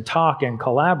guys can talk and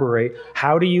collaborate.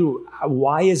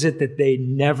 Why is it that they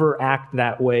never act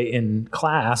that way in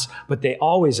class, but they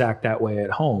always act that way at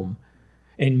home?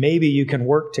 And maybe you can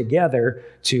work together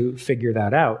to figure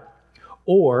that out.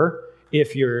 Or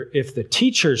if the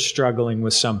teacher's struggling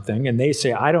with something and they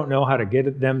say, I don't know how to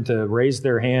get them to raise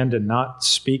their hand and not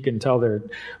speak until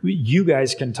you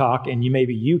guys can talk, and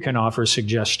maybe you can offer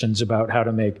suggestions about how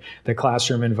to make the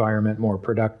classroom environment more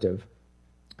productive.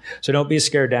 So don't be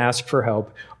scared to ask for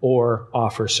help or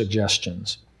offer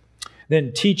suggestions.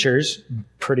 Then teachers,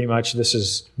 pretty much this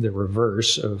is the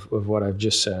reverse of what I've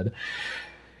just said,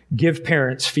 give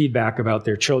parents feedback about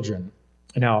their children.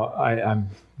 Now, I'm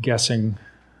guessing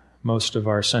most of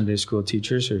our Sunday school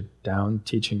teachers are down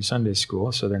teaching Sunday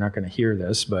school, so they're not going to hear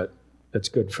this, but that's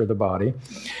good for the body.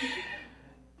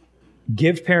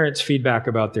 Give parents feedback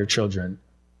about their children.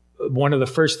 One of the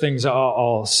first things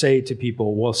I'll say to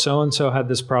people, well, so-and-so had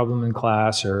this problem in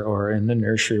class or in the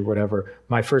nursery or whatever.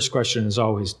 My first question is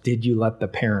always, did you let the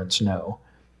parents know?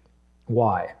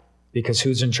 Why? Because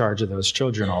who's in charge of those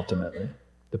children ultimately?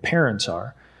 The parents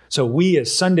are. So we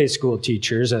as Sunday school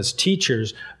teachers, as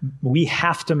teachers, we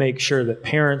have to make sure that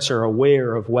parents are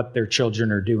aware of what their children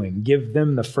are doing. Give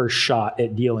them the first shot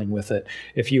at dealing with it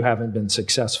if you haven't been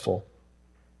successful.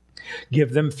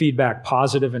 Give them feedback,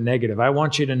 positive and negative. I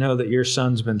want you to know that your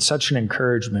son's been such an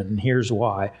encouragement, and here's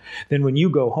why. Then when you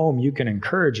go home, you can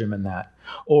encourage him in that.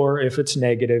 Or if it's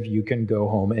negative, you can go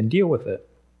home and deal with it.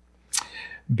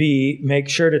 B, make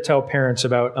sure to tell parents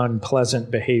about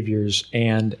unpleasant behaviors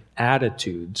and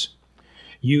attitudes.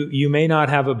 You may not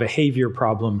have a behavior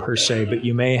problem per se, but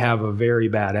you may have a very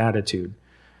bad attitude.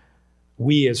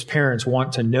 We as parents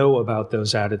want to know about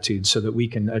those attitudes so that we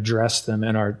can address them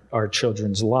in our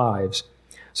children's lives.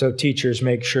 So teachers,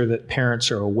 make sure that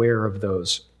parents are aware of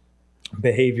those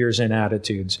behaviors and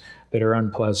attitudes that are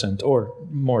unpleasant or,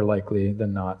 more likely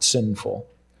than not, sinful.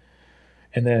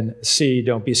 And then C,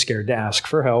 don't be scared to ask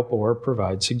for help or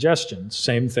provide suggestions.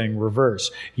 Same thing, reverse.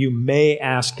 You may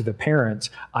ask the parents,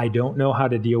 I don't know how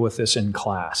to deal with this in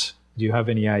class. Do you have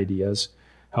any ideas?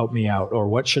 Help me out. Or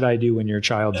what should I do when your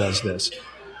child does this?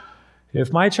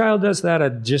 If my child does that,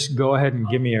 I'd just go ahead and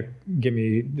give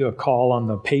me a call on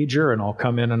the pager, and I'll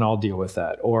come in and I'll deal with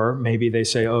that. Or maybe they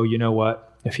say, oh, you know what?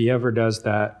 If he ever does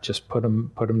that, just put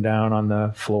him down on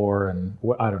the floor and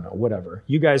I don't know, whatever.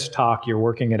 You guys talk, you're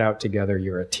working it out together,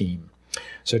 you're a team.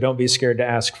 So don't be scared to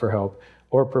ask for help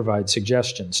or provide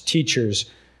suggestions. Teachers,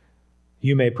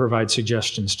 you may provide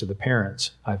suggestions to the parents.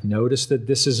 I've noticed that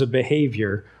this is a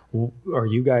behavior.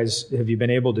 Have you been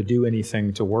able to do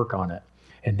anything to work on it?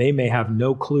 And they may have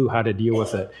no clue how to deal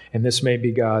with it. And this may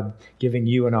be God giving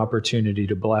you an opportunity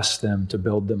to bless them, to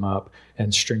build them up,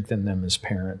 and strengthen them as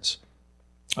parents.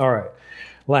 All right.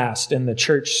 Last, in the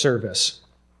church service.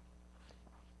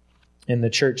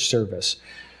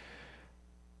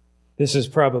 This is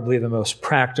probably the most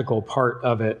practical part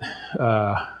of it.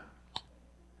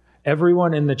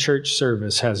 Everyone in the church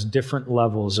service has different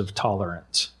levels of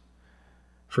tolerance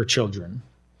for children.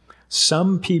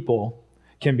 Some people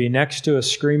can be next to a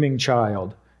screaming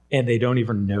child and they don't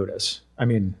even notice. I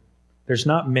mean, there's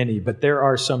not many, but there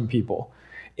are some people.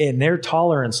 And their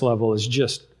tolerance level is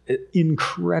just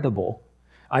incredible.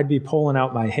 I'd be pulling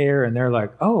out my hair and they're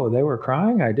like, oh, they were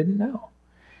crying? I didn't know.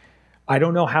 I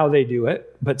don't know how they do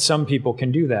it, but some people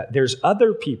can do that. There's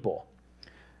other people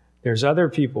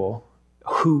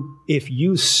who, if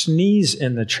you sneeze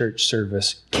in the church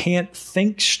service, can't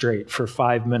think straight for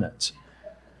 5 minutes.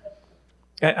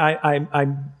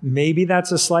 I maybe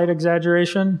that's a slight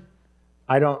exaggeration.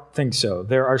 I don't think so.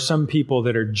 There are some people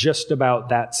that are just about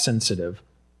that sensitive.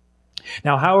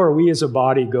 Now, how are we as a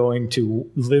body going to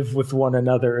live with one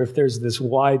another if there's this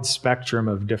wide spectrum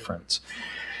of difference?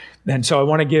 And so I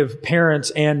want to give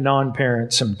parents and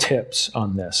non-parents some tips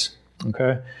on this,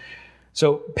 okay?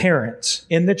 So parents,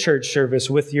 in the church service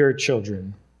with your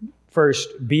children,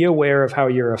 first, be aware of how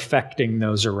you're affecting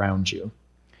those around you.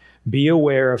 Be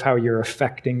aware of how you're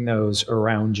affecting those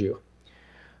around you.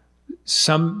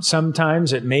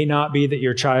 Sometimes it may not be that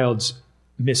your child's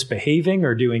misbehaving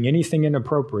or doing anything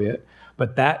inappropriate,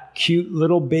 but that cute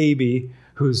little baby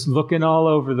who's looking all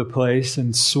over the place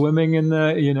and swimming in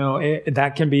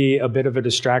that can be a bit of a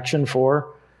distraction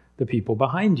for the people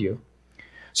behind you.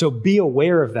 So be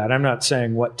aware of that. I'm not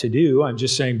saying what to do. I'm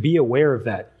just saying be aware of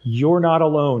that. You're not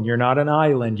alone. You're not an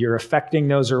island. You're affecting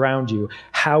those around you.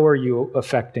 How are you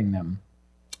affecting them?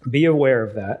 Be aware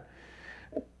of that.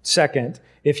 Second,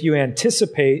 if you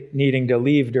anticipate needing to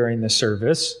leave during the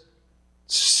service,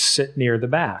 sit near the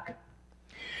back.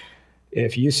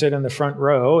 If you sit in the front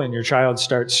row and your child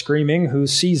starts screaming, who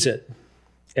sees it?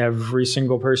 Every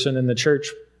single person in the church,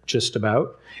 just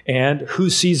about. And who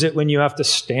sees it when you have to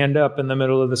stand up in the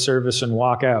middle of the service and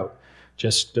walk out?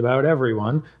 Just about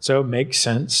everyone. So it makes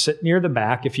sense. Sit near the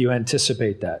back if you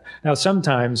anticipate that. Now,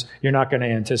 sometimes you're not going to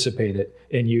anticipate it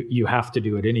and you have to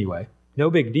do it anyway. No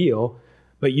big deal,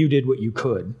 but you did what you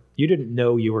could. You didn't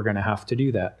know you were going to have to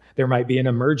do that. There might be an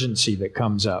emergency that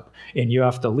comes up and you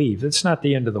have to leave. It's not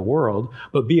the end of the world,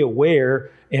 but be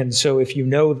aware. And so if you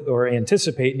know or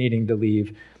anticipate needing to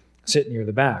leave, sit near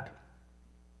the back.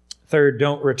 Third,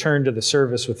 don't return to the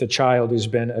service with a child who's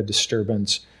been a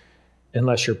disturbance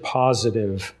unless you're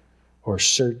positive or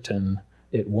certain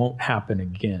it won't happen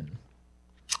again.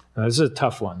 Now, this is a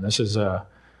tough one. This is how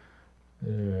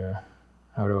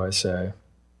do I say?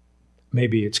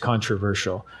 Maybe it's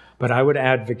controversial, but I would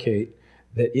advocate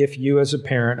that if you as a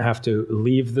parent have to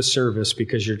leave the service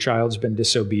because your child's been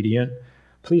disobedient,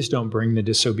 please don't bring the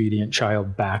disobedient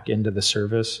child back into the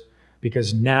service,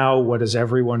 because now what is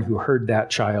everyone who heard that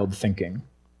child thinking?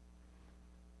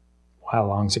 How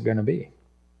long is it going to be?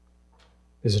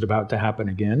 Is it about to happen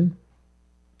again?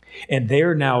 And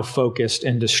they're now focused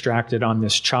and distracted on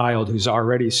this child who's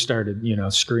already started,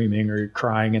 screaming or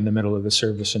crying in the middle of the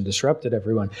service and disrupted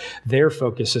everyone. Their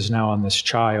focus is now on this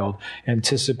child,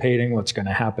 anticipating what's going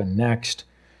to happen next.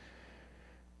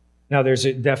 Now, there's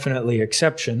definitely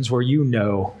exceptions where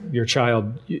your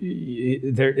child,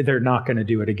 they're not going to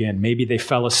do it again. Maybe they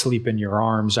fell asleep in your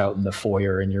arms out in the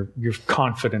foyer and you're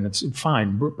confident it's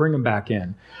fine, bring them back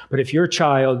in. But if your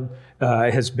child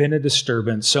has been a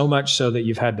disturbance, so much so that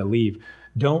you've had to leave,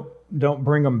 don't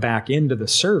bring them back into the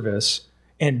service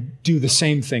and do the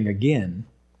same thing again.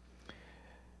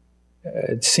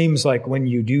 It seems like when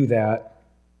you do that,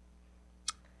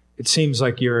 it seems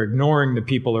like you're ignoring the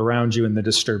people around you and the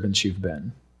disturbance you've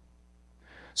been.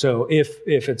 So if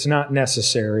it's not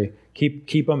necessary,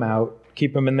 keep them out,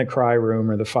 keep them in the cry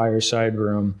room or the fireside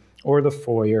room or the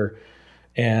foyer,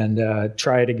 and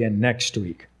try it again next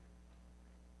week.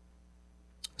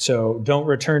 So don't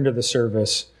return to the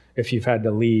service if you've had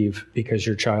to leave because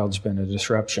your child's been a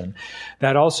disruption.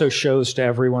 That also shows to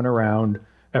everyone around,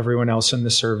 everyone else in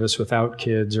the service without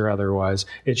kids or otherwise,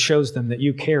 it shows them that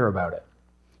you care about it.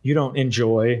 You don't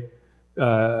enjoy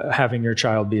having your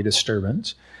child be a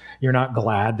disturbance. You're not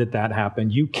glad that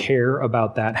happened. You care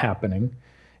about that happening.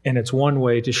 And it's one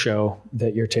way to show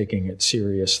that you're taking it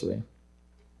seriously.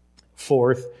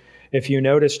 Fourth, if you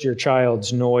noticed your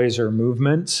child's noise or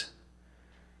movements,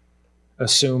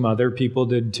 assume other people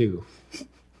did too.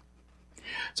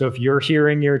 So if you're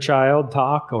hearing your child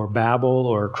talk or babble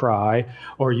or cry,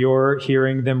 or you're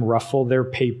hearing them ruffle their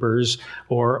papers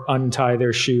or untie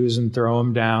their shoes and throw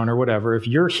them down or whatever, if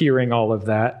you're hearing all of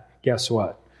that, guess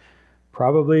what?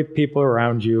 Probably people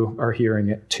around you are hearing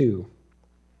it too,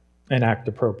 and act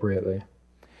appropriately.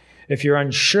 If you're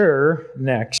unsure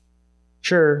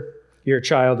your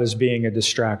child is being a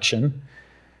distraction,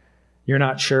 you're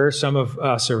not sure. Some of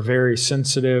us are very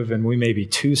sensitive, and we may be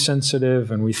too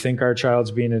sensitive, and we think our child's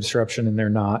being a disruption, and they're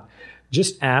not.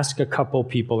 Just ask a couple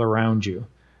people around you.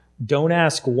 Don't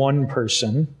ask one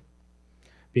person,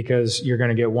 because you're going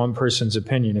to get one person's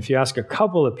opinion. If you ask a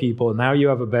couple of people, now you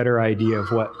have a better idea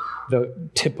of what the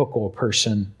typical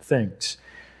person thinks.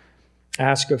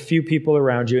 Ask a few people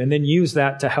around you, and then use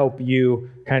that to help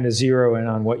you kind of zero in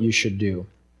on what you should do.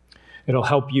 It'll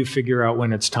help you figure out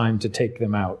when it's time to take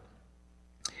them out.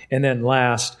 And then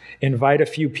last, invite a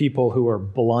few people who are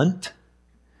blunt.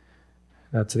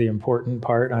 That's the important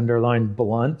part, underline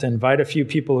blunt. Invite a few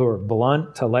people who are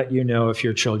blunt to let you know if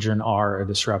your children are a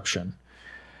disruption.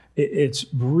 It's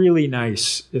really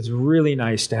nice. It's really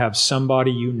nice to have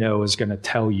somebody you know is going to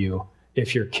tell you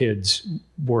if your kids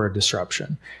were a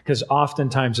disruption. Because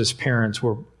oftentimes as parents,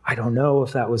 I don't know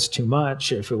if that was too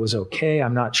much, if it was okay,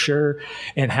 I'm not sure.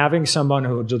 And having someone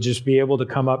who will just be able to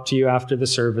come up to you after the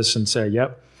service and say,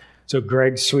 yep, so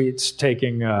Greg Sweet's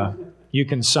taking, you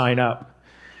can sign up.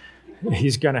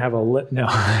 He's going to have a no.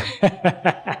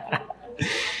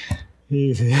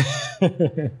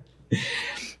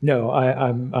 No,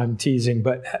 I'm teasing,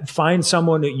 but find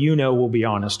someone that you know will be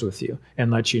honest with you and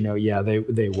let you know, yeah,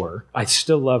 they were. I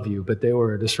still love you, but they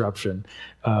were a disruption.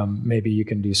 Maybe you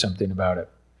can do something about it.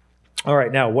 All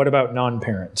right, now what about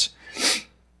non-parents?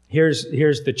 Here's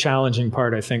the challenging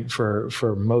part, I think,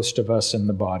 for most of us in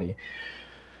the body.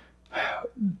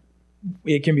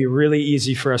 It can be really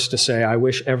easy for us to say, I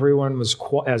wish everyone was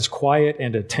as quiet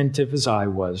and attentive as I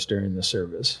was during the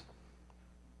service.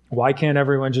 Why can't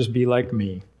everyone just be like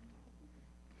me?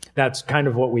 That's kind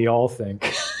of what we all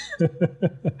think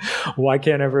Why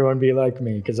can't everyone be like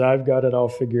me? Because I've got it all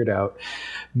figured out.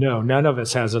 No, none of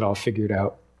us has it all figured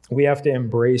out. We have to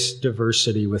embrace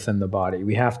diversity within the body.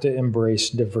 We have to embrace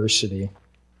diversity.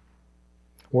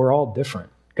 We're all different.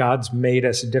 God's made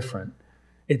us different.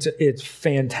 It's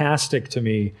fantastic to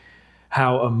me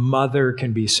how a mother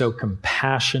can be so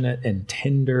compassionate and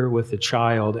tender with a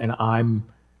child, and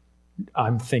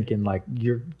I'm thinking like,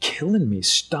 you're killing me.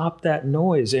 Stop that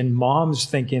noise. And mom's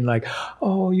thinking like,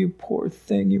 oh, you poor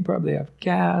thing. You probably have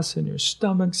gas and your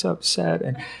stomach's upset.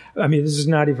 And I mean, this is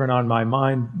not even on my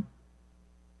mind.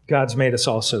 God's made us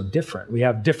all so different. We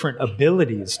have different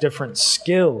abilities, different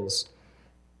skills.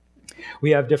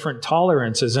 We have different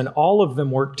tolerances, and all of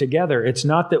them work together. It's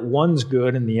not that one's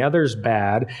good and the other's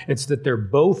bad. It's that they're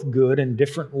both good in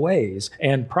different ways,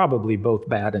 and probably both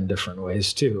bad in different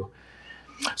ways too.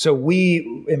 So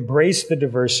we embrace the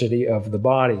diversity of the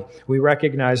body. We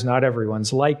recognize not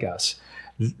everyone's like us.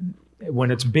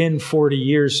 When it's been 40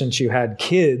 years since you had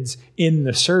kids in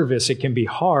the service, it can be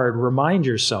hard. Remind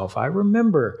yourself, I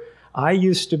remember, I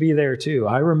used to be there too.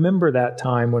 I remember that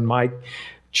time when my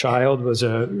child was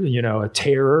a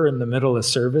terror in the middle of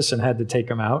service and had to take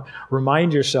him out.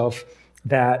 Remind yourself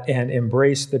that and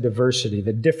embrace the diversity,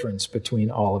 the difference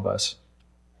between all of us.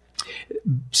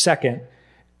 Second,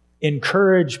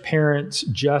 encourage parents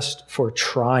just for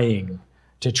trying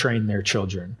to train their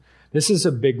children. This is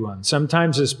a big one.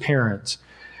 Sometimes as parents,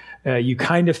 you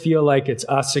kind of feel like it's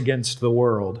us against the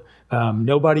world.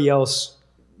 Nobody else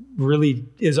really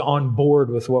is on board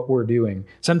with what we're doing.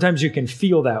 Sometimes you can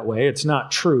feel that way. It's not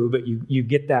true, but you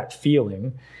get that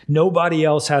feeling. Nobody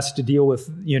else has to deal with,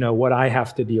 what I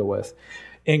have to deal with.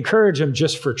 Encourage them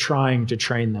just for trying to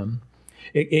train them.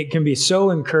 It can be so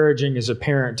encouraging as a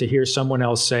parent to hear someone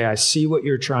else say, I see what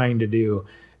you're trying to do,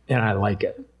 and I like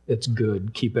it. It's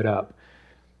good. Keep it up.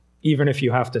 Even if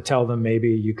you have to tell them maybe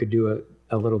you could do it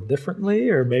a little differently,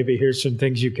 or maybe here's some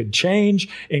things you could change,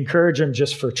 encourage them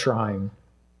just for trying.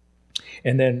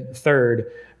 And then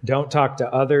third, don't talk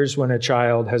to others when a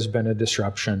child has been a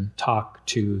disruption. Talk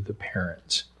to the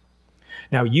parents.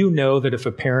 Now, you know that if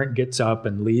a parent gets up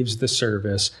and leaves the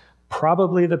service,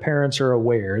 probably the parents are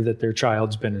aware that their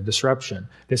child's been a disruption.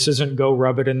 This isn't go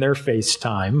rub it in their face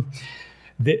time.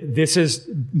 This is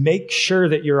make sure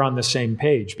that you're on the same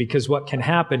page, because what can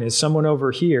happen is someone over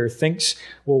here thinks,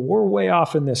 well, we're way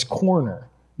off in this corner.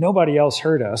 Nobody else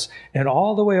heard us. And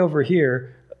all the way over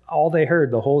here, all they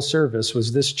heard the whole service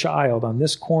was this child on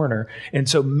this corner. And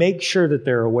so make sure that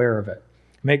they're aware of it.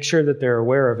 Make sure that they're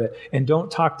aware of it. And don't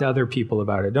talk to other people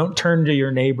about it. Don't turn to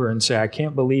your neighbor and say, I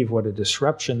can't believe what a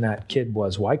disruption that kid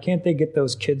was. Why can't they get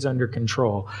those kids under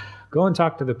control? Go and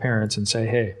talk to the parents and say,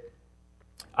 hey,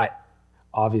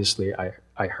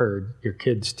 I heard your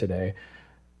kids today.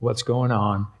 What's going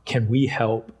on? Can we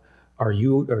help? Are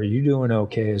you doing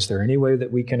okay? Is there any way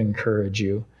that we can encourage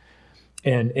you?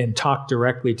 And talk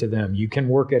directly to them. You can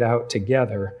work it out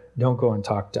together. Don't go and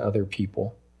talk to other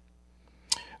people.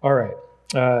 All right.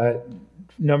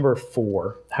 Number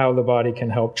 4, how the body can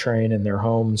help train in their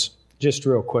homes. Just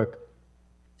real quick.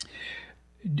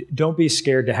 Don't be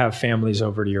scared to have families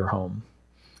over to your home.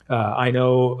 I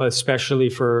know, especially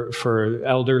for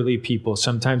elderly people,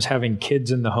 sometimes having kids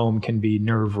in the home can be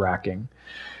nerve-wracking.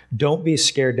 Don't be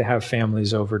scared to have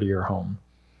families over to your home.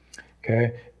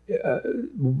 Okay?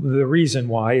 The reason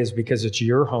why is because it's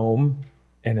your home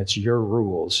and it's your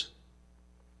rules.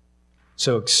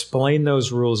 So explain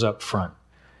those rules up front.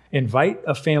 Invite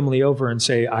a family over and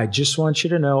say, I just want you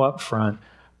to know up front,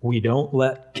 we don't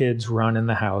let kids run in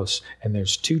the house, and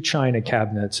there's 2 china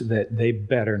cabinets that they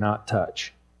better not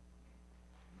touch.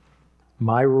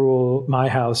 My rule, my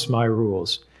house, my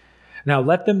rules. Now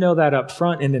let them know that up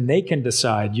front, and then they can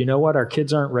decide, you know what, our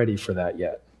kids aren't ready for that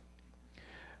yet.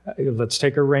 Let's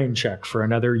take a rain check for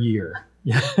another year.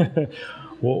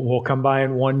 We'll come by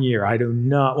in 1 year. I do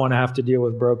not want to have to deal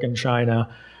with broken china.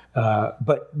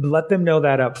 But let them know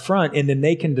that up front, and then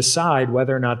they can decide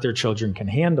whether or not their children can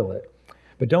handle it.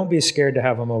 But don't be scared to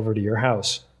have them over to your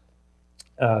house.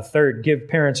 Third, give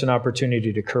parents an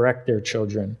opportunity to correct their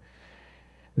children.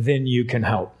 Then you can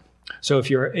help. So if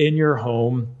you're in your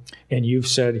home and you've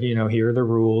said, here are the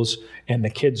rules, and the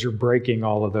kids are breaking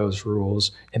all of those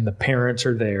rules, and the parents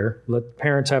are there, let the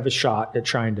parents have a shot at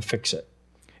trying to fix it.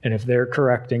 And if they're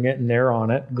correcting it and they're on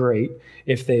it, great.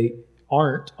 If they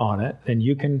aren't on it, then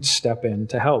you can step in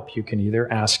to help. You can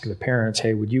either ask the parents,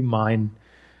 hey, would you mind,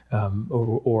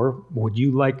 or would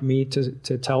you like me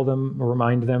to tell them,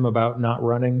 remind them about not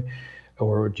running,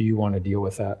 or do you want to deal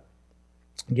with that?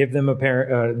 Give them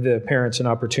the parents an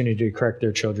opportunity to correct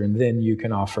their children. Then you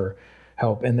can offer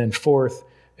help. And then fourth,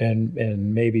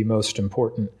 And maybe most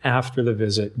important, after the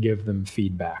visit, give them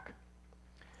feedback.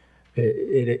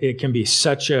 It can be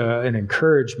such an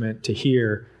encouragement to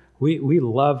hear, we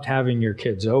loved having your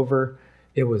kids over.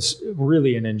 It was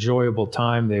really an enjoyable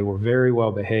time. They were very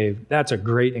well behaved. That's a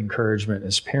great encouragement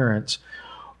as parents.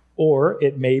 Or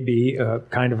it may be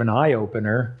kind of an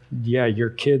eye-opener. Yeah, your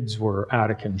kids were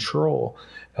out of control,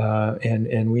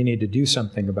 and we need to do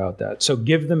something about that. So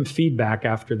give them feedback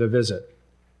after the visit.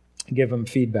 Give them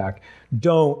feedback.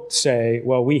 Don't say,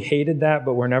 well, we hated that,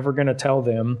 but we're never going to tell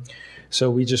them, so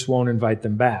we just won't invite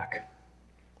them back.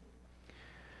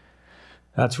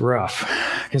 That's rough,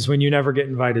 because when you never get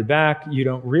invited back, you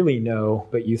don't really know,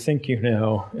 but you think you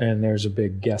know, and there's a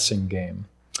big guessing game.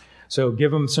 So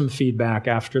give them some feedback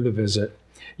after the visit.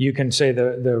 You can say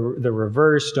the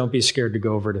reverse. Don't be scared to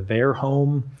go over to their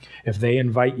home if they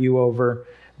invite you over,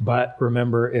 but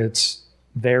remember, it's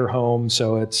their home,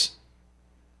 so it's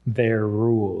their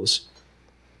rules.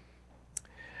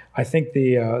 I think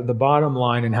the bottom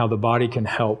line and how the body can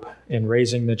help in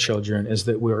raising the children is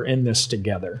that we're in this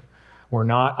together. We're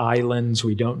not islands.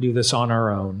 We don't do this on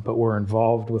our own, but we're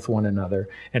involved with one another.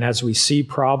 And as we see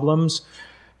problems,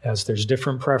 as there's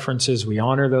different preferences, we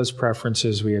honor those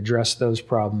preferences, we address those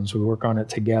problems, we work on it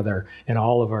together, and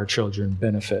all of our children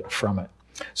benefit from it.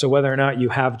 So whether or not you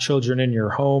have children in your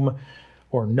home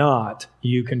or not,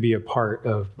 you can be a part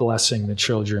of blessing the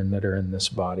children that are in this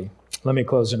body. Let me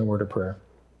close in a word of prayer.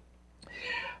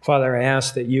 Father, I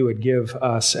ask that you would give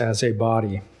us as a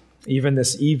body, even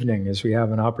this evening as we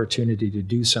have an opportunity to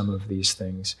do some of these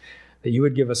things, that you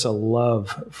would give us a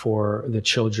love for the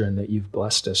children that you've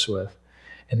blessed us with,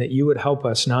 and that you would help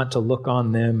us not to look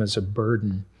on them as a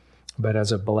burden, but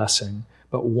as a blessing,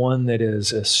 but one that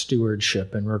is a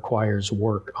stewardship and requires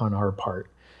work on our part.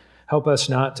 Help us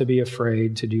not to be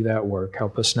afraid to do that work.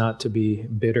 Help us not to be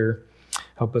bitter.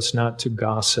 Help us not to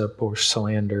gossip or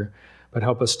slander, but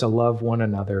help us to love one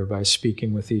another by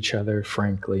speaking with each other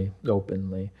frankly,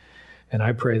 openly. And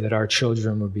I pray that our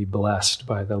children would be blessed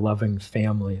by the loving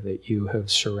family that you have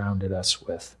surrounded us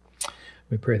with.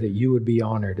 We pray that you would be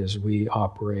honored as we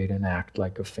operate and act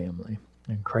like a family.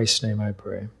 In Christ's name I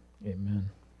pray. Amen.